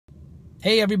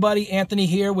Hey everybody, Anthony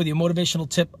here with your motivational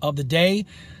tip of the day.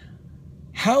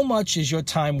 How much is your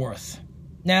time worth?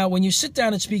 Now, when you sit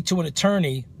down and speak to an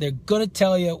attorney, they're going to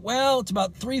tell you, well, it's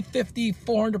about $350,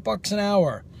 $400 an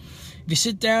hour. If you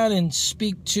sit down and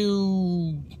speak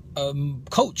to a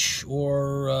coach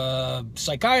or a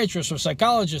psychiatrist or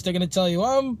psychologist, they're going to tell you,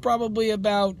 I'm probably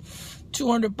about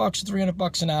 $200 to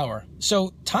 $300 an hour.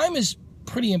 So time is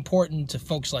pretty important to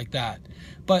folks like that.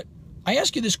 But I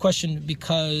ask you this question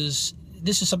because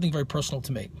this is something very personal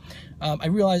to me. I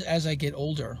realize as I get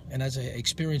older and as I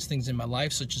experience things in my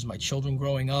life, such as my children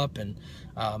growing up and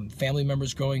family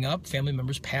members growing up, family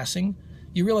members passing,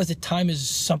 you realize that time is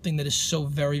something that is so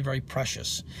very, very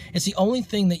precious. It's the only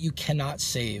thing that you cannot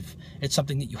save. It's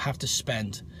something that you have to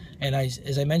spend. And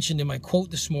as I mentioned in my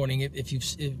quote this morning, if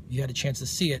you had a chance to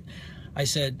see it, I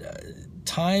said,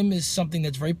 time is something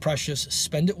that's very precious.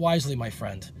 Spend it wisely, my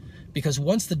friend. Because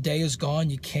once the day is gone,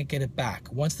 you can't get it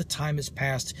back. Once the time has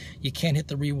passed, you can't hit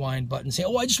the rewind button and say,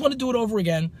 oh, I just want to do it over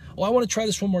again. Oh, I want to try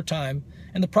this one more time.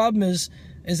 And the problem is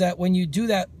that when you do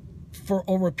that for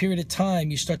over a period of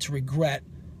time, you start to regret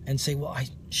and say, well, I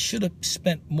should have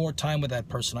spent more time with that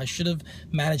person. I should have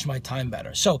managed my time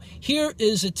better. So here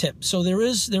is a tip. So there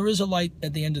is a light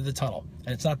at the end of the tunnel.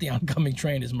 And it's not the oncoming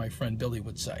train, as my friend Billy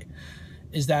would say.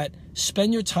 Is that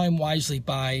spend your time wisely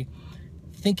by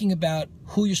thinking about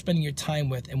who you're spending your time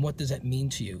with and what does that mean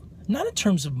to you. Not in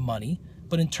terms of money,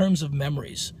 but in terms of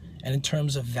memories and in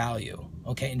terms of value,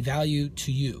 okay? And value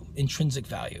to you, intrinsic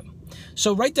value.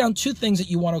 So write down 2 things that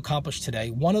you want to accomplish today.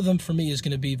 One of them for me is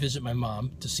going to be visit my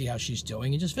mom to see how she's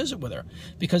doing and just visit with her,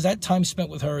 because that time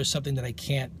spent with her is something that I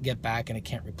can't get back and I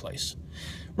can't replace.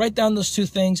 Write down those 2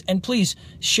 things, and please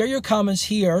share your comments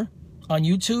here on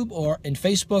YouTube or in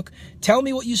Facebook. Tell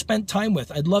me what you spent time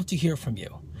with. I'd love to hear from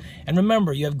you. And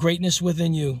remember, you have greatness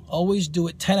within you. Always do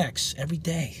it 10x every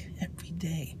day.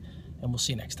 And we'll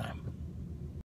see you next time.